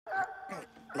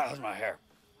How's my hair?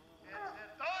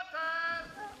 It's all time.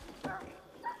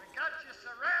 We got you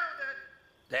surrounded.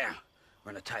 Damn,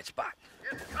 we're in a tight spot.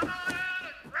 Just come on out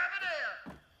and grab it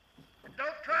in. And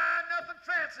don't try nothing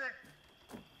fancy.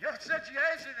 Your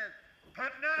situation is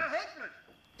putting out hopeless.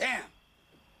 Damn,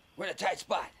 we're in a tight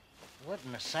spot. What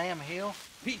in the Sam Hill?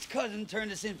 Pete's cousin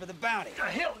turned us in for the bounty. The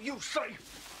hell you say?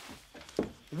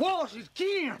 Wallace is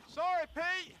kin. Sorry,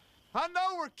 Pete. I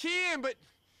know we're kin, but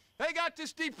they got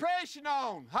this depression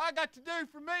on. How I got to do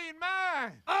for me and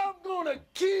mine? I'm gonna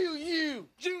kill you,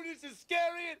 Judas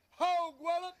Iscariot, hog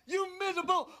wallop, you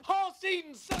miserable,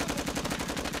 horse-eating son of a...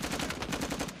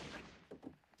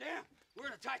 Damn, we're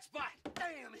in a tight spot.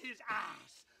 Damn his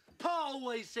eyes. Pa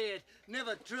always said,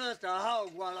 never trust a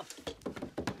hog wallop.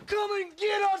 Come and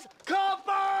get us,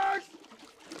 coppers!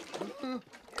 You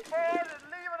boys is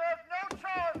leaving us no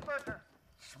choice but to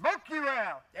smoke you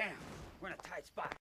out. Damn, we're in a tight spot.